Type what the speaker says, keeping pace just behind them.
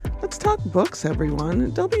Let's talk books,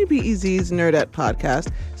 everyone. WBEZ's Nerdette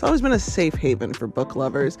podcast has always been a safe haven for book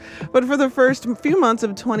lovers. But for the first few months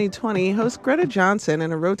of 2020, host Greta Johnsen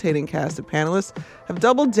and a rotating cast of panelists have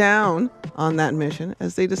doubled down on that mission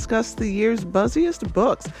as they discuss the year's buzziest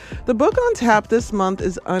books. The book on tap this month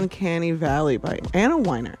is Uncanny Valley by Anna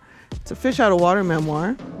Weiner. It's a fish-out-of-water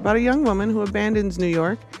memoir about a young woman who abandons New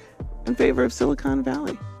York in favor of Silicon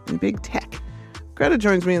Valley and big tech. Greta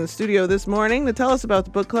joins me in the studio this morning to tell us about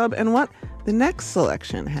the book club and what the next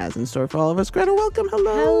selection has in store for all of us. Greta, welcome.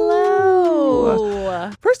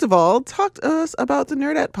 Hello. First of all, talk to us about the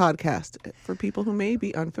Nerdette podcast for people who may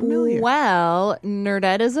be unfamiliar. Well,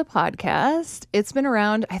 Nerdette is a podcast. It's been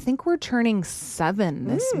around, I think we're turning 7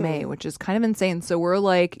 this May, which is kind of insane. So we're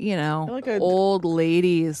like, old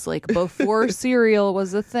ladies, like before Serial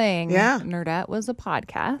was a thing. Yeah. Nerdette was a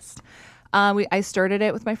podcast. I started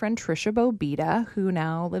it with my friend Trisha Bobita, who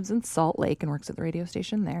now lives in Salt Lake and works at the radio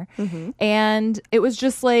station there. Mm-hmm. And it was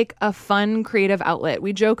just like a fun, creative outlet.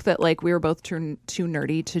 We joke that like we were both too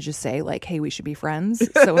nerdy to just say like, hey, we should be friends.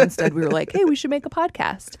 So instead we were like, hey, we should make a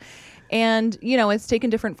podcast. And, it's taken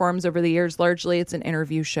different forms over the years. Largely, it's an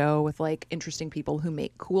interview show with like interesting people who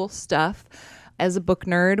make cool stuff. As a book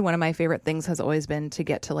nerd, one of my favorite things has always been to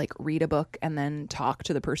get to like read a book and then talk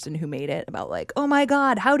to the person who made it about like, oh my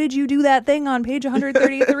God, how did you do that thing on page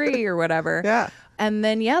 133 or whatever? Yeah. And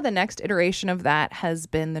then, the next iteration of that has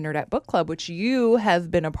been the Nerdette Book Club, which you have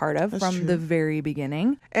been a part of from the very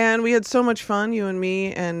beginning. And we had so much fun, you and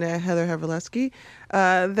me and Heather Havrilesky,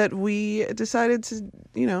 that we decided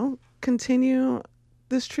to, continue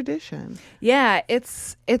this tradition. Yeah,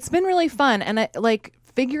 it's been really fun. And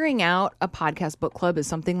figuring out a podcast book club is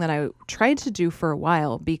something that I tried to do for a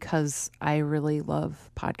while because I really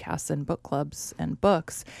love podcasts and book clubs and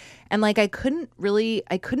books. And I couldn't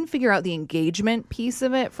figure out the engagement piece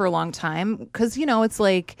of it for a long time because, it's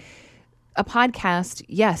like a podcast,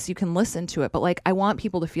 yes, you can listen to it, but I want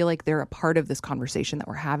people to feel like they're a part of this conversation that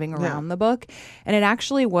we're having around the book. And it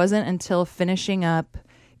actually wasn't until finishing up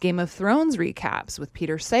Game of Thrones recaps with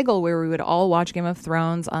Peter Sagal, where we would all watch Game of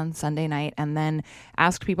Thrones on Sunday night and then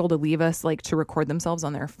ask people to leave us to record themselves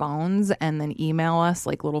on their phones and then email us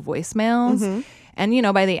little voicemails. Mm-hmm.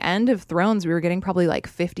 And, by the end of Thrones, we were getting probably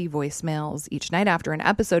 50 voicemails each night after an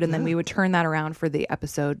episode. And then we would turn that around for the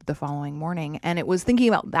episode the following morning. And it was thinking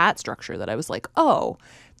about that structure that I was like, oh,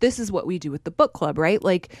 this is what we do with the book club, right?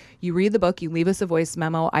 You read the book, you leave us a voice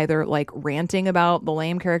memo, either ranting about the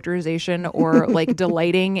lame characterization or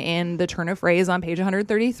delighting in the turn of phrase on page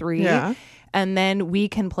 133. Yeah. And then we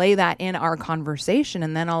can play that in our conversation.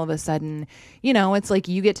 And then all of a sudden, it's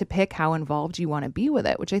you get to pick how involved you want to be with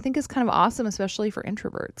it, which I think is kind of awesome, especially for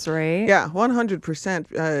introverts, right? Yeah,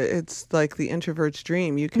 100%. It's like the introvert's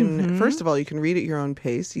dream. You can, first of all, you can read at your own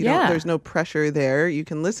pace. There's no pressure there. You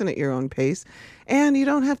can listen at your own pace. And you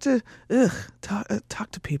don't have to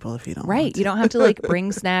talk to people if you don't want to. You don't have to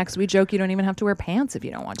bring snacks. We joke you don't even have to wear pants if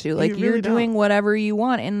you don't want to. You're doing whatever you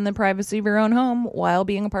want in the privacy of your own home while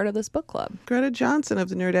being a part of this book club. Greta Johnsen of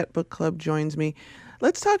the Nerdette Book Club joins me.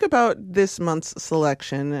 Let's talk about this month's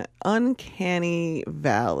selection, Uncanny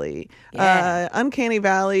Valley. Yeah. Uncanny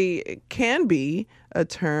Valley can be a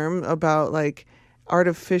term about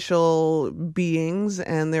artificial beings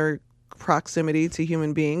and their proximity to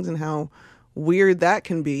human beings and how weird that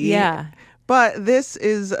can be. Yeah. But this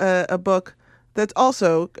is a book that's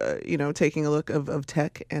also, taking a look of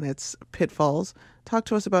tech and its pitfalls. Talk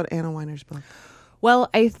to us about Anna Weiner's book.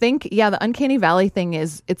 Well, I think, the Uncanny Valley thing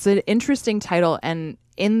it's an interesting title. And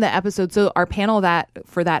in the episode, so our panel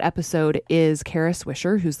for that episode is Kara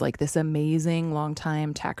Swisher, who's this amazing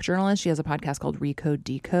longtime tech journalist. She has a podcast called Recode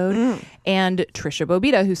Decode. And Trisha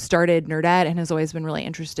Bobita, who started Nerdette and has always been really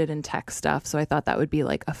interested in tech stuff. So I thought that would be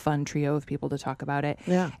a fun trio of people to talk about it.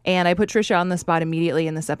 Yeah. And I put Trisha on the spot immediately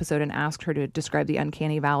in this episode and asked her to describe the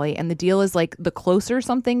Uncanny Valley. And the deal is the closer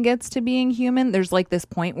something gets to being human, there's this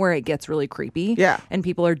point where it gets really creepy. Yeah. And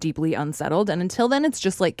people are deeply unsettled. And until then, it's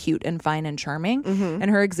just cute and fine and charming. Mm-hmm. And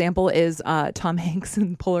her example is Tom Hanks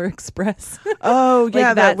in Polar Express. Oh,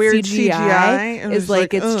 yeah, that weird CGI is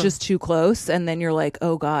it's just too close. And then you're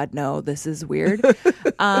oh, God, no, this is weird.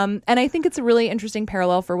 And I think it's a really interesting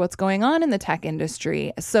parallel for what's going on in the tech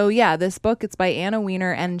industry. So, yeah, this book, it's by Anna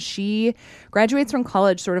Weiner, and she graduates from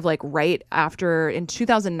college sort of right after, in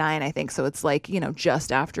 2009, I think. So it's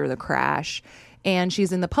just after the crash. And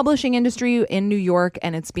she's in the publishing industry in New York,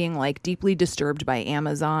 and it's being deeply disturbed by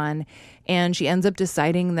Amazon. And she ends up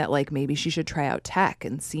deciding that maybe she should try out tech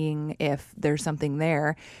and seeing if there's something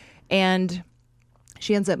there. And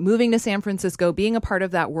She ends up moving to San Francisco, being a part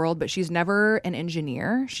of that world, but she's never an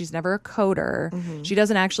engineer. She's never a coder. She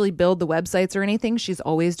doesn't actually build the websites or anything. She's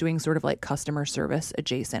always doing sort of like customer service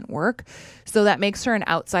adjacent work. So that makes her an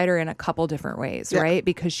outsider in a couple different ways, right?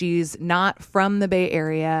 Because she's not from the Bay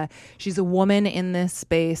Area. She's a woman in this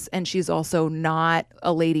space, and she's also not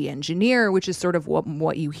a lady engineer, which is sort of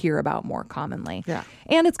what you hear about more commonly. Yeah.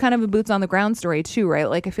 And it's kind of a boots on the ground story too, right?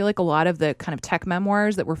 Like I feel like a lot of the kind of tech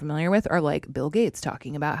memoirs that we're familiar with are like Bill Gates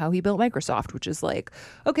talking about how he built Microsoft, which is like,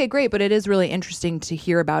 okay, great. But it is really interesting to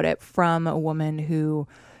hear about it from a woman who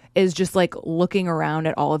is just like looking around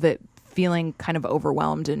at all of it, feeling kind of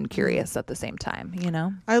overwhelmed and curious at the same time, you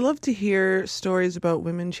know? I love to hear stories about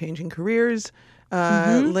women changing careers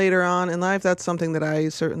later on in life. That's something that I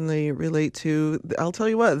certainly relate to. I'll tell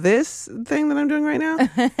you what, this thing that I'm doing right now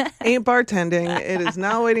ain't bartending. It is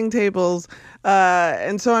not waiting tables.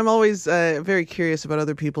 And so I'm always very curious about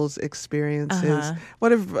other people's experiences.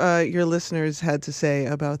 What have your listeners had to say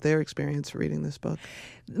about their experience reading this book?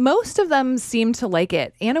 Most of them seem to like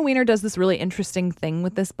it. Anna Wiener does this really interesting thing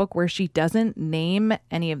with this book where she doesn't name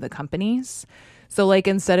any of the companies. So like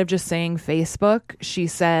instead of just saying Facebook, she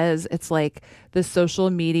says it's like the social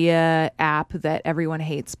media app that everyone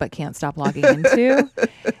hates but can't stop logging into.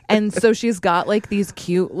 And so she's got like these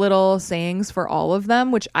cute little sayings for all of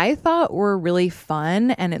them, which I thought were really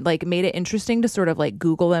fun. And it like made it interesting to sort of like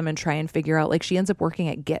Google them and try and figure out, like she ends up working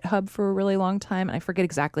at GitHub for a really long time. And I forget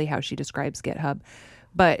exactly how she describes GitHub,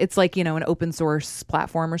 but it's like, you know, an open source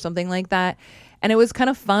platform or something like that. And it was kind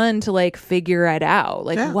of fun to like figure it out.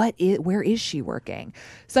 Like, where is she working?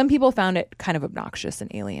 Some people found it kind of obnoxious and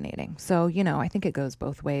alienating. So, you know, I think it goes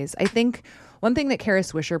both ways. I think one thing that Kara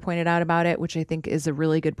Swisher pointed out about it, which I think is a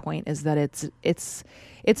really good point, is that it's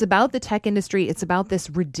about the tech industry. It's about this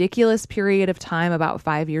ridiculous period of time about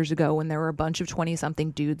 5 years ago when there were a bunch of 20-something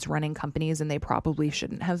dudes running companies and they probably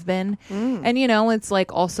shouldn't have been. And, you know, it's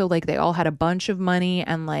like also like they all had a bunch of money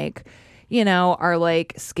and like, you know, are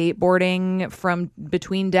like skateboarding from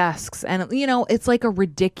between desks. And, you know, it's like a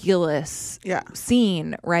ridiculous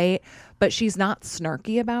scene, right? But she's not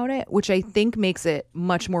snarky about it, which I think makes it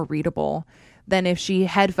much more readable than if she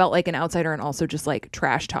had felt like an outsider and also just like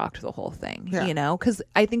trash talked the whole thing, you know? Because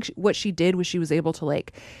I think what she did was she was able to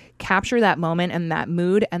like capture that moment and that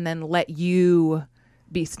mood and then let you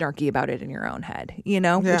be snarky about it in your own head, you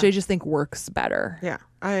know, which I just think works better. Yeah,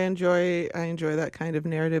 I enjoy that kind of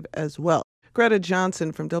narrative as well. Greta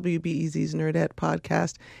Johnsen from WBEZ's Nerdette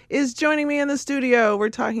podcast is joining me in the studio. We're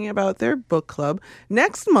talking about their book club.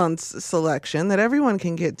 Next month's selection that everyone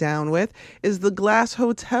can get down with is The Glass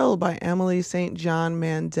Hotel by Emily St. John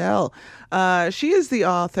Mandel. She is the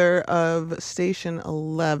author of Station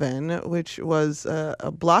 11, which was a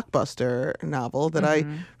blockbuster novel that I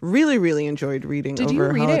really, really enjoyed reading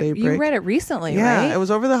over holiday break. You read it recently, right? Yeah, it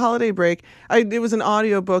was over the holiday break. It was an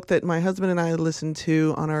audiobook that my husband and I listened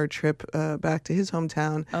to on our trip back to his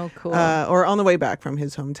hometown. Oh, cool. Or on the way back from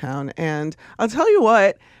his hometown. And I'll tell you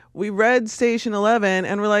what, we read Station 11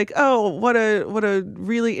 and we're like, oh, what a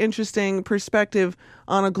really interesting perspective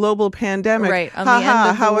on a global pandemic. Right, on the end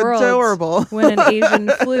of how the world, adorable. When an Asian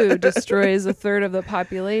flu destroys a third of the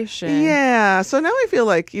population. Yeah, so now I feel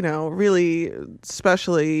like, you know, really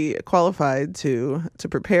specially qualified to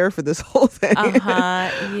prepare for this whole thing.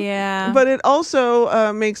 Yeah. But it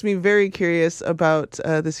also makes me very curious about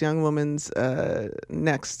this young woman's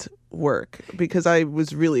next work, because I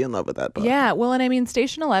was really in love with that book. Yeah, well, and I mean,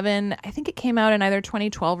 Station 11, I think it came out in either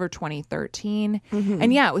 2012 or 2013.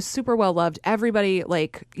 And yeah, it was super well loved. Everybody,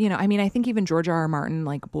 like, you know, I mean, I think even George R.R. Martin,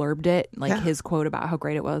 like, blurbed it. Like, his quote about how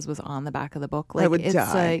great it was on the back of the book. Like, I would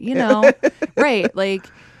die. You know, right, like,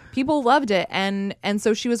 people loved it. And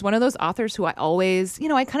so she was one of those authors who I always, you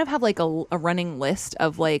know, I kind of have, like, a running list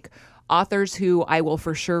of, like, authors who I will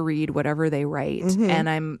for sure read whatever they write. And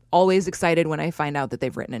I'm always excited when I find out that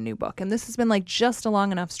they've written a new book. And this has been like just a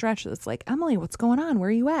long enough stretch that's like, Emily, what's going on? Where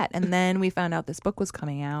are you at? And then we found out this book was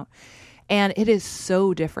coming out. And it is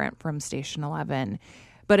so different from Station 11.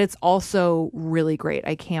 But it's also really great.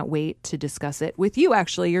 I can't wait to discuss it with you,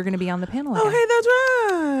 actually. You're going to be on the panel again. Oh, hey, that's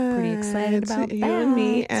right. Pretty excited about that. You and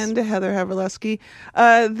me and Heather Havrilesky.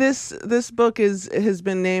 This book has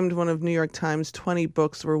been named one of New York Times 20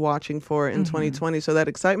 books we're watching for in 2020. So that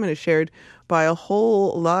excitement is shared by a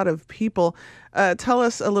whole lot of people. Tell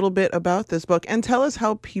us a little bit about this book and tell us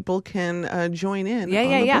how people can join in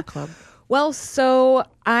on the book club. Well, so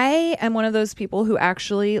I am one of those people who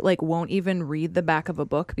actually like won't even read the back of a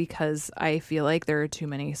book because I feel like there are too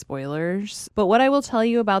many spoilers. But what I will tell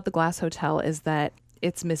you about The Glass Hotel is that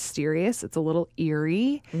It's mysterious. It's a little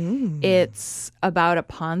eerie. It's about a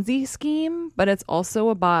Ponzi scheme, but it's also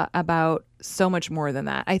about so much more than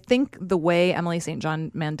that. I think the way Emily St.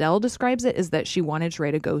 John Mandel describes it is that she wanted to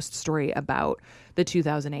write a ghost story about the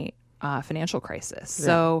 2008 financial crisis. Yeah.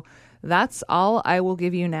 So that's all I will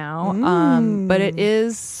give you now. But it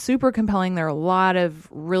is super compelling. There are a lot of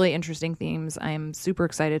really interesting themes. I am super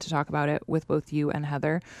excited to talk about it with both you and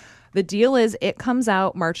Heather. The deal is it comes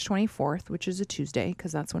out March 24th, which is a Tuesday,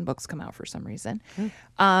 because that's when books come out for some reason.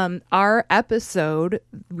 Our episode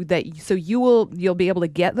you'll be able to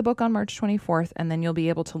get the book on March 24th, and then you'll be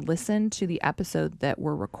able to listen to the episode that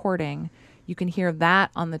we're recording. You can hear that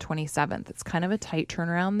on the 27th. It's kind of a tight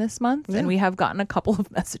turnaround this month. Yeah. And we have gotten a couple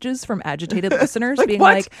of messages from agitated listeners being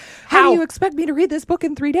what? Like, how do you expect me to read this book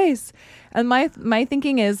in 3 days? And my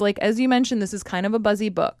thinking is, like, as you mentioned, this is kind of a buzzy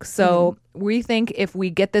book. So we think if we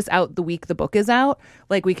get this out the week the book is out,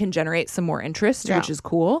 like, we can generate some more interest, which is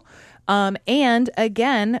cool. And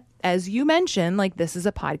again, as you mentioned, like, this is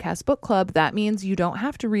a podcast book club. That means you don't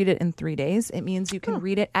have to read it in 3 days. It means you can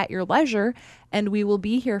read it at your leisure, and we will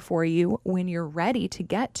be here for you when you're ready to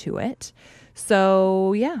get to it.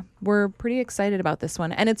 So yeah, we're pretty excited about this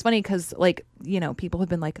one. And it's funny because, like, you know, people have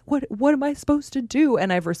been like, what am I supposed to do?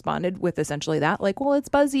 And I've responded with essentially that, like, well, it's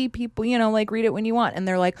buzzy. People, you know, like, read it when you want. And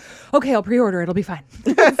they're like, okay, I'll pre-order. It'll be fine.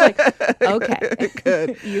 It's like, okay,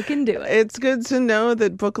 good. You can do it. It's good to know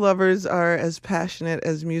that book lovers are as passionate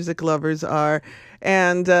as music lovers are.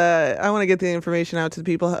 And I want to get the information out to the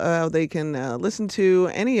people how they can listen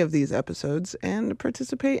to any of these episodes and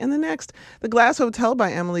participate in the next. The Glass Hotel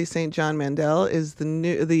by Emily St. John Mandel is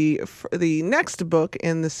the next book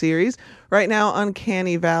in the series. Right now,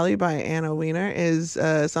 Uncanny Valley by Anna Wiener is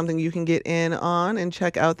something you can get in on and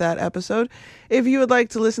check out that episode. If you would like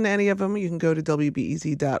to listen to any of them, you can go to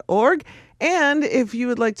WBEZ.org. And if you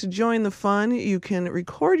would like to join the fun, you can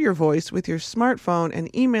record your voice with your smartphone and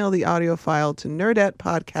email the audio file to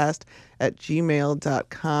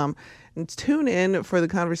nerdettepodcast@gmail.com. And tune in for the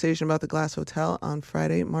conversation about the Glass Hotel on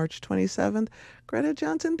Friday, March 27th. Greta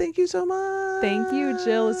Johnsen, thank you so much. Thank you,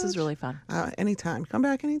 Jill. This is really fun. Anytime. Come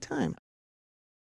back anytime.